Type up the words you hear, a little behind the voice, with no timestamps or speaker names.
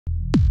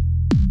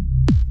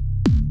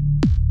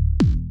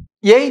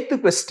8th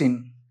question.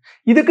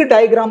 இதுக்கு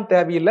diagram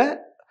தேவையில்லை,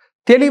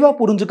 தெளிவா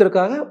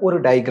புரிஞ்சுக்கிறதுக்காக ஒரு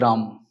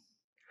டயக்ராம்.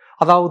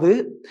 அதாவது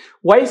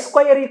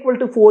y²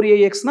 =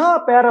 4ax னா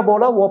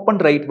பேரபோலா ஓப்பன்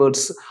ரைட்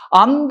வேர்ட்ஸ்.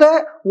 அந்த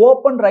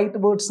ஓப்பன் ரைட்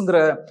வேர்ட்ஸ்ங்கிற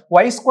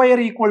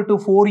y² =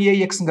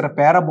 4axங்கிற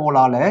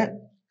பேரபோலால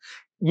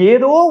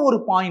ஏதோ ஒரு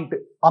பாயிண்ட்,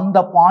 அந்த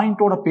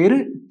பாயிண்டோட பேரு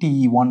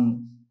t1.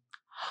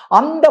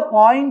 அந்த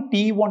பாயிண்ட்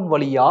t1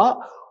 வழியா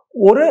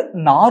ஒரு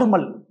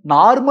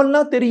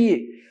நார்மல்னா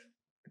தெரியும்,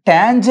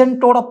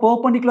 டேஞ்சன்ட்டோட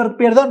பெர்பெண்டிகுலர்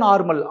பேர் தான்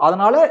நார்மல்.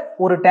 அதனால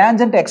ஒரு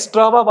டேஞ்சன்ட்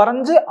எக்ஸ்ட்ராவா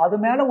வரைஞ்சு அது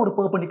மேல ஒரு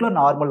பெர்பெண்டிகுலர்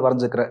நார்மல்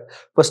வரைஞ்சுக்கிற.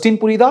 क्वेश्चन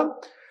புரியுதா?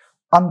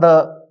 அந்த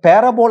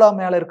பேரபோலா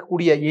மேல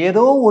இருக்கக்கூடிய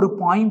ஏதோ ஒரு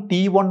பாயிண்ட்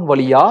t1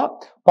 வழியா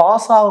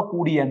பாஸ்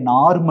ஆகக்கூடிய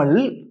நார்மல்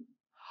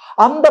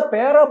அந்த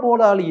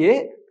பேரபோலாலேயே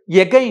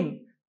எகைன்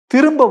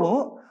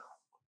திரும்பவும்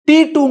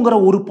t2ங்கிற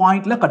ஒரு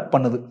பாயிண்ட்ல கட்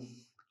பண்ணுது.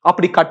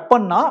 அப்படி கட்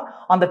பண்ணா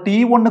அந்த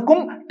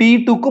t1க்கும்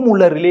t2க்கும்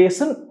உள்ள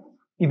ரிலேஷன்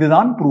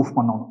இதுதான் ப்ரூஃப்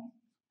பண்ணணும்.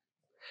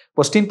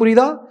 क्वेश्चन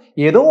புரியுதா?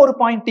 ஏதோ ஒரு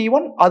பாயிண்ட்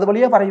t1 அது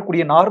வழியா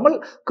வரையக்கூடிய நார்மல்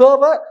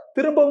கர்வ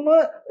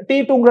திரும்பவும்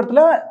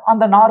t2ங்கிறதுல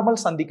அந்த நார்மல்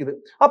சந்திக்குது.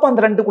 அப்ப அந்த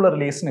ரெண்டுக்குள்ள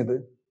ரிலேஷன் இது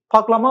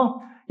பார்க்கலாமா?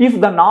 if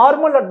the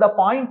normal at the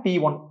point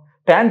t1,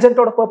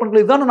 டேஞ்சன்ட்டோட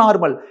perpendicular இதுதான்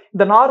நார்மல்.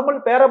 இந்த நார்மல்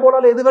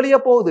பேரபோலால எது வழியா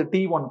போகுது?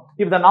 t1.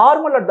 if the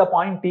normal at the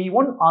point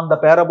t1 on the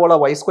parabola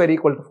y²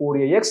 =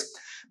 4ax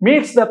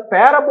meets the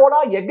parabola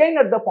again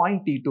at the point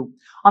t2,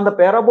 அந்த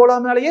parabola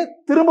மேலேயே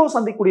திரும்பவும்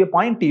சந்திக்கக்கூடிய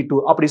point t2,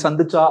 அப்படி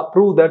சந்திச்சா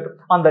prove that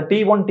அந்த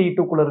t1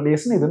 t2 குள்ள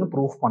ரிலேஷன் இதுன்னு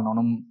ப்ரூஃப்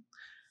பண்ணணும்.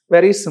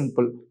 Very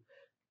simple.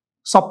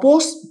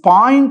 Suppose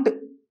point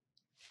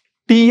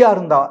t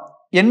இருந்தா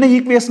என்ன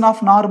equation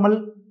of normal?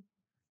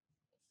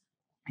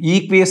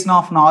 Equation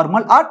of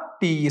normal at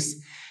t is.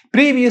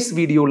 Previous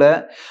வீடியோல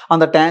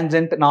அந்த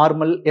டேஞ்சன்ட்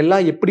நார்மல்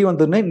எல்லாம் எப்படி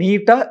வந்துன்னு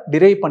நீட்டா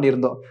டிரைவ்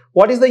பண்ணியிருந்தோம்.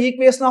 What is the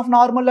equation of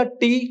normal at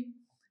t?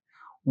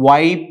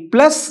 y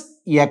plus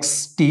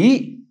xt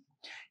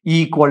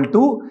equal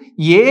to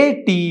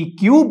at³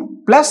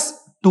 plus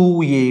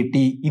 2at.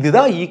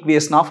 இதுதான்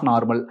ஈக்குவேஷன் ஆஃப்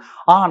நார்மல்.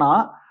 ஆனா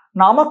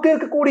நமக்கு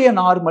இருக்கக்கூடிய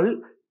நார்மல்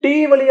t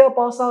வழியா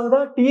பாஸ்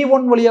ஆகுதா,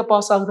 t1 வழியா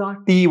பாஸ் ஆகுதா?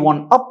 t1.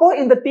 அப்போ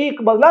இந்த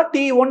t-க்கு பதிலா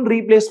t1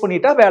 ரீப்ளேஸ்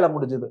பண்ணிட்டா வேலை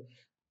முடிஞ்சது.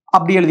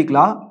 அப்படி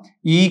எழுதிக்கலாம்,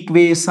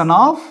 equation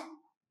of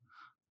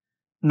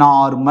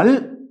normal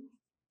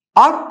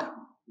at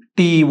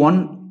t1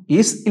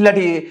 is,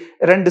 இல்லாட்டி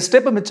ரெண்டு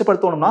ஸ்டெப்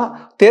மிச்சப்படுத்தணும்னா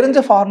தெரிஞ்ச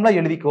ஃபார்முலா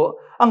எழுதிக்கோ.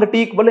 அங்க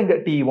t-க்கு பதிலா இங்க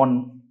t1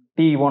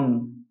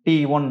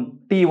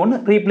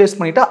 ரீப்ளேஸ்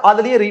பண்ணிட்டா,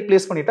 அதுலயே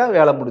ரீப்ளேஸ் பண்ணிட்டா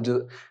வேலை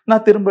முடிஞ்சது.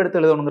 நான் திரும்ப எடுத்து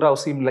எழுதணுங்கிற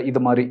அவசியம் இல்லை. இது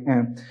மாதிரி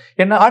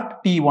என்ன அட்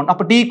t1,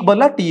 அப்ப t-க்கு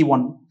பதிலா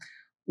t1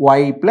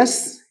 y plus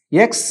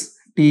x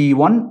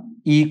t1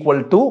 equal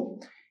to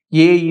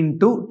a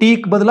into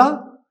t-க்கு பதிலா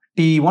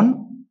t1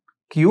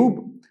 cube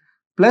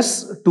plus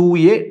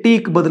 2a,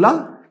 t-க்கு பதிலா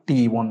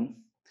t1.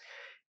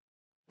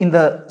 இந்த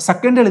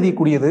செகண்ட்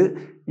எழுதிக்கூடியது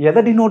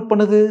எதை டினோட்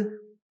பண்ணுது?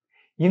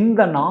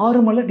 இந்த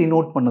நார்மலை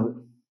டினோட் பண்ணுது.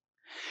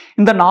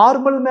 இந்த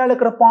நார்மல் மேல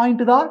இருக்கிற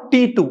பாயிண்ட் தான்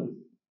t2.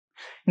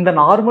 இந்த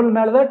நார்மல்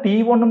மேலதான்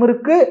t1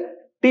 இருக்கு,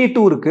 t2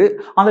 இருக்கு.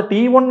 அந்த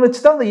t1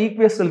 வச்சுதான் அந்த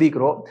ஈக்குவேஷன்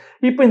எழுதிக்கிறோம்.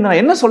 இப்போ இந்த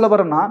என்ன சொல்ல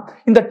வரேன்னா,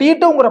 இந்த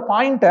t2ங்கிற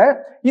பாயிண்ட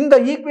இந்த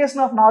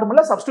ஈக்குவேஷன் ஆஃப்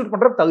நார்மலை சப்ஸ்டிட்யூட்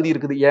பண்ற தகுதி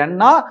இருக்குது.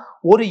 ஏன்னா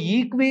ஒரு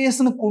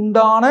ஈக்குவேஷனுக்கு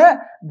உண்டான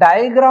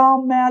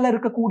டயக்ராம் மேல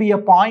இருக்கக்கூடிய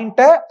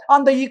பாயிண்ட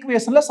அந்த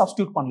ஈக்குவேஷன்ல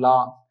சப்ஸ்டிட்யூட்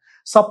பண்ணலாம்.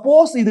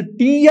 சப்போஸ் இது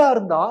t-யா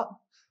இருந்தா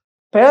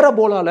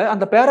பேரபோலால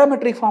அந்த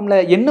பேராமெட்ரிக் ஃபார்ம்ல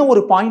என்ன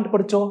ஒரு பாயிண்ட்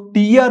படிச்சோம்?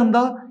 t-யா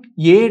இருந்தா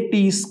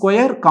at²,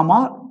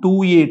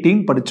 2at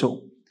படிச்சோம்.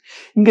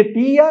 இங்க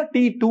t-யா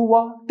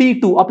t2வா?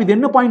 t2. அப்ப இது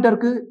என்ன பாயிண்டா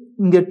இருக்கு?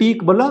 இங்க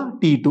t-க்கு பதிலா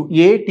t2,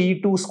 at²,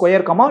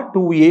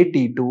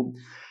 2at2.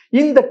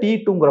 இந்த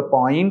t2ங்கிற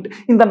பாயிண்ட்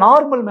இந்த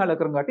நார்மல் மேல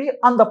இருக்கிறங்காட்டி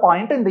அந்த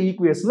பாயிண்ட் இந்த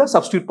ஈக்குவேஷன்ல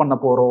சப்ஸ்டிட்யூட் பண்ண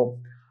போறோம்.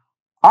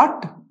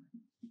 அட்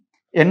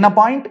என்ன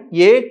point?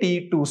 at²,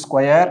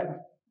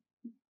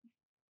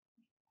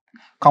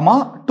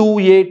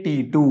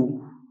 2at2.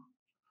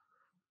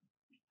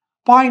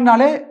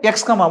 பாயிண்ட்னாலே x,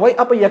 y.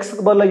 அப்ப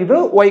x-க்கு பதிலா இது,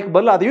 y-க்கு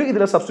பதிலா அதையும்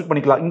இதுல சப்ஸ்டிட்யூட்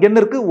பண்ணிக்கலாம். இங்க என்ன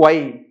இருக்கு?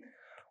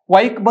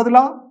 y-க்கு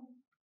பதிலா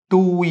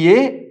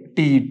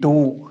 2at2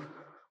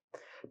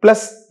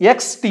 plus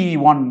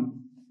xt1,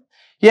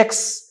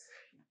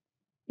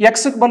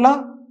 x-க்கு பதிலா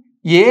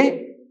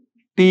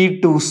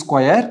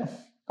at2²,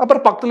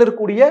 அப்புறம் பக்கத்துல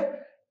இருக்கக்கூடிய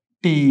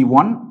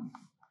t1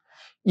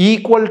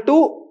 equal to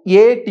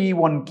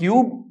at1³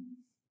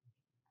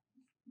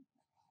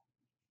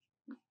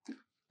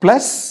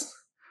 plus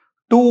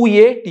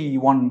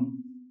 2at1.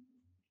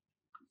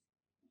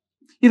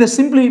 இதை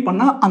சிம்பிளிஃபை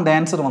பண்ணா அந்த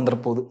ஆன்சர் வந்துட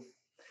போகுது.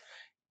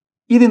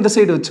 இது இந்த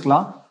சைடு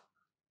வச்சுக்கலாம்,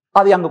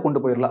 அதை அங்க கொண்டு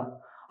போயிடலாம்.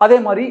 அதே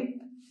மாதிரி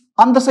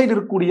அந்த சைடு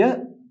இருக்கக்கூடிய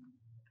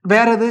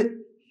வேற எது,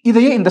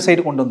 இதையே இந்த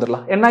சைடு கொண்டு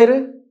வந்துடலாம். என்ன ஆயிரு?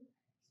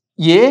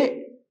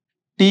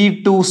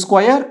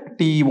 at2²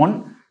 t1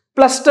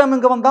 பிளஸ் டேர்ம்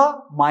இங்க வந்தா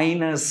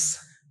மைனஸ்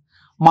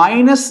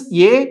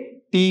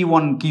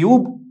at1³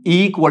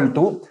 ஈக்குவல்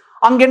டு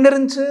அங்க என்ன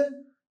இருந்துச்சு?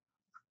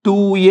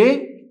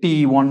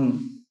 2at1.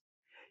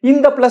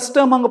 இந்த பிளஸ்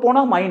டேர்ம் அங்க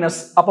போனா மைனஸ்,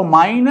 அப்ப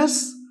மைனஸ்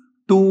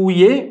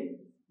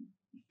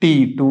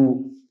 2at2.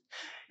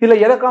 இதுல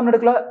எதை காமன்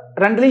எடுக்கல?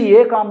 ரெண்டுலயும் a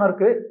காமன்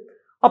இருக்கு.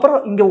 அப்புறம்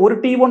இங்க ஒரு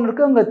t1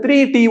 இருக்கு, அங்க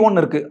 3t1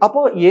 இருக்கு.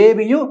 அப்போ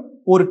ஏவையும்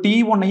ஒரு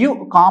t1ஐயும்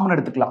காமன்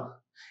எடுத்துக்கலாம்.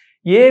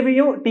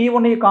 ஏவையும்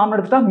t1ஐயும் காமன்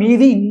எடுத்துட்டா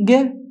மீதி இங்க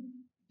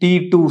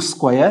t2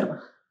 ஸ்கொயர்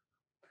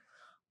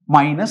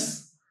மைனஸ்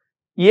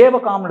ஏவை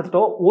காமன்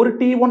எடுத்துட்டோம், ஒரு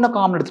t1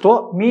 காமன்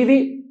எடுத்துட்டோம், மீதி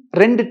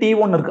 2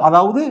 t1 இருக்கு,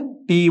 அதாவது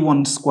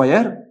t1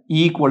 ஸ்கொயர்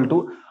ஈக்குவல் டு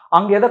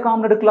அங்க எதை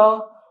காமன் எடுக்கலாம்,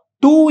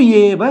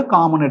 2ஏவை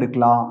காமன்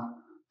எடுக்கலாம்.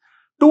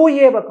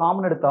 2ஏவை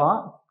காமன் எடுத்தா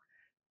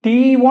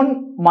t1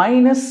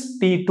 மைனஸ்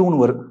t2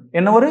 வரும்.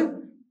 என்ன வரும்?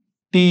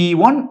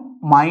 t1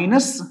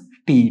 minus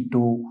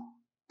t2.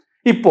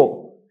 இப்போ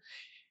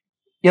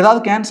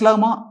ஏதாவது கேன்சல்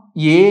ஆகுமா?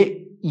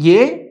 ஏ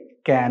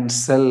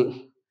கேன்சல்,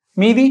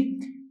 மீதி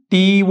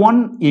t1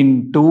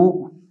 into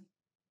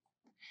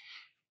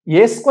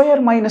a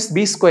square minus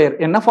b square.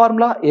 என்ன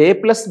formula? a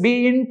plus b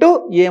into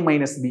a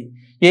minus b.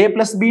 a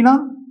plus b னா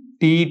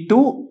t2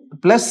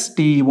 plus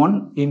t1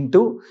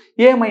 into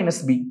a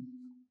minus b.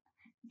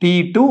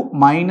 t2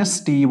 minus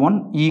t1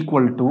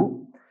 equal to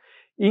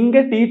இங்க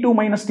t2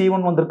 minus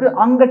t1 வந்திருக்கு,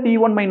 அங்க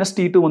t1 minus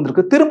t2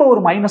 வந்திருக்கு. திரும்ப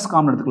ஒரு minus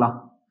common எடுத்துக்கலாம்.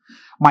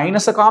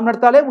 Minus common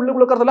எடுத்தாலே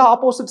உள்ளுக்குள்ள இருக்கிறதுல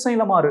ஆப்போசிட்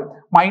சைன்ல மாறு.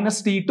 மைனஸ்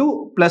t2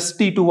 பிளஸ்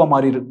t2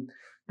 மாறிடு,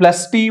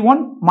 பிளஸ்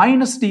t1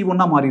 மைனஸ்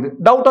t1 மாறிடு.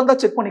 டவுட் வந்தா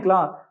செக்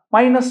பண்ணிக்கலாம்.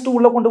 மைனஸ் 2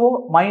 உள்ள கொண்டு போ,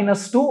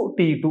 மைனஸ் 2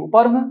 t2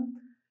 பாருங்க,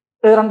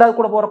 ரெண்டாவது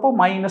கூட போறப்போ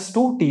மைனஸ்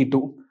 2 t2.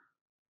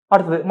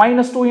 அடுத்தது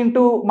minus 2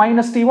 into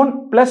minus t1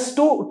 plus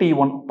 2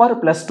 t1 பாரு,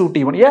 பிளஸ் 2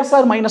 t1. ஏன்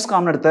சார் மைனஸ்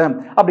காமன் எடுத்தேன்?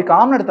 அப்படி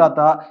காமன்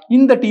எடுத்தாத்தா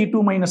இந்த t2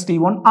 மைனஸ்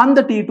t1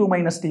 அந்த t2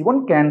 மைனஸ் t1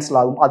 கேன்சல்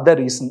ஆகும். அதான்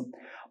ரீசன்.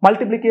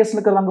 மல்டிப்ளிகேஷன்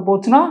இருக்கிறது அங்க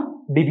போச்சுன்னா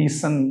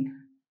division.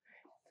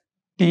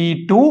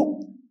 t2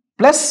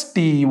 plus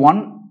t1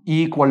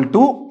 equal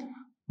to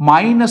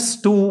minus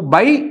 2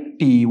 by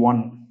t1.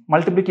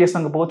 Multiplication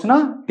அங்க போச்சுன்னா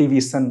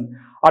டிவிஷன்.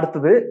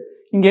 அடுத்தது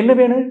இங்க என்ன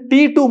வேணும்?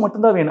 t2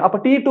 மட்டும் தான் வேணும். அப்ப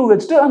t2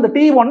 வச்சுட்டு அந்த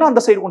t1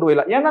 அந்த சைடு கொண்டு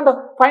போயிடலாம். ஏன்னா அந்த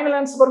ஃபைனல்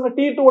ஆன்சர் பாருங்க,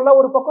 t2 எல்லாம்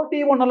ஒரு பக்கம்,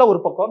 t1 எல்லாம் ஒரு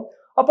பக்கம்.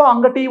 அப்ப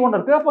அங்க t1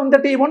 இருக்கு, அப்ப இந்த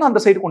t1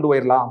 அந்த சைடு கொண்டு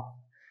போயிடலாம்.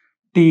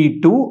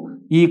 t2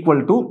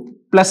 equal to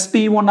plus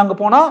t1 அங்க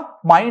போனா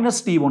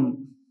மைனஸ் t1,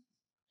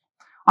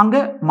 அங்க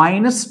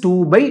minus 2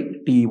 by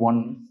t1.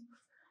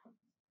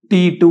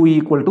 t2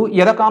 equal to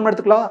எதை காமன்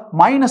எடுத்துக்கலாம்?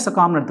 மைனஸ்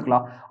காமன்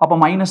எடுத்துக்கலாம். அப்ப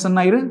மைனஸ் என்ன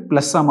ஆயிரு?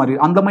 பிளஸ்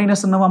மாறிடு. அந்த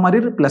மைனஸ் என்னவா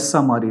மாறிடு? பிளஸ்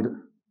மாறிடு.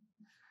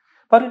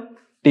 பாரு,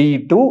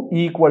 t2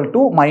 equal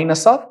to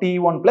minus of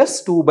t1 plus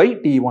 2 by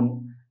t1.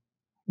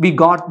 We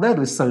got the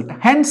result.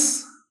 Hence,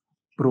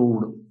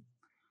 proved.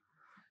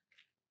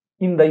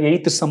 In the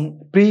 8th sum,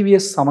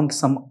 previous 7th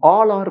sum,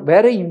 all are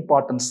very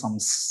important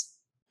sums.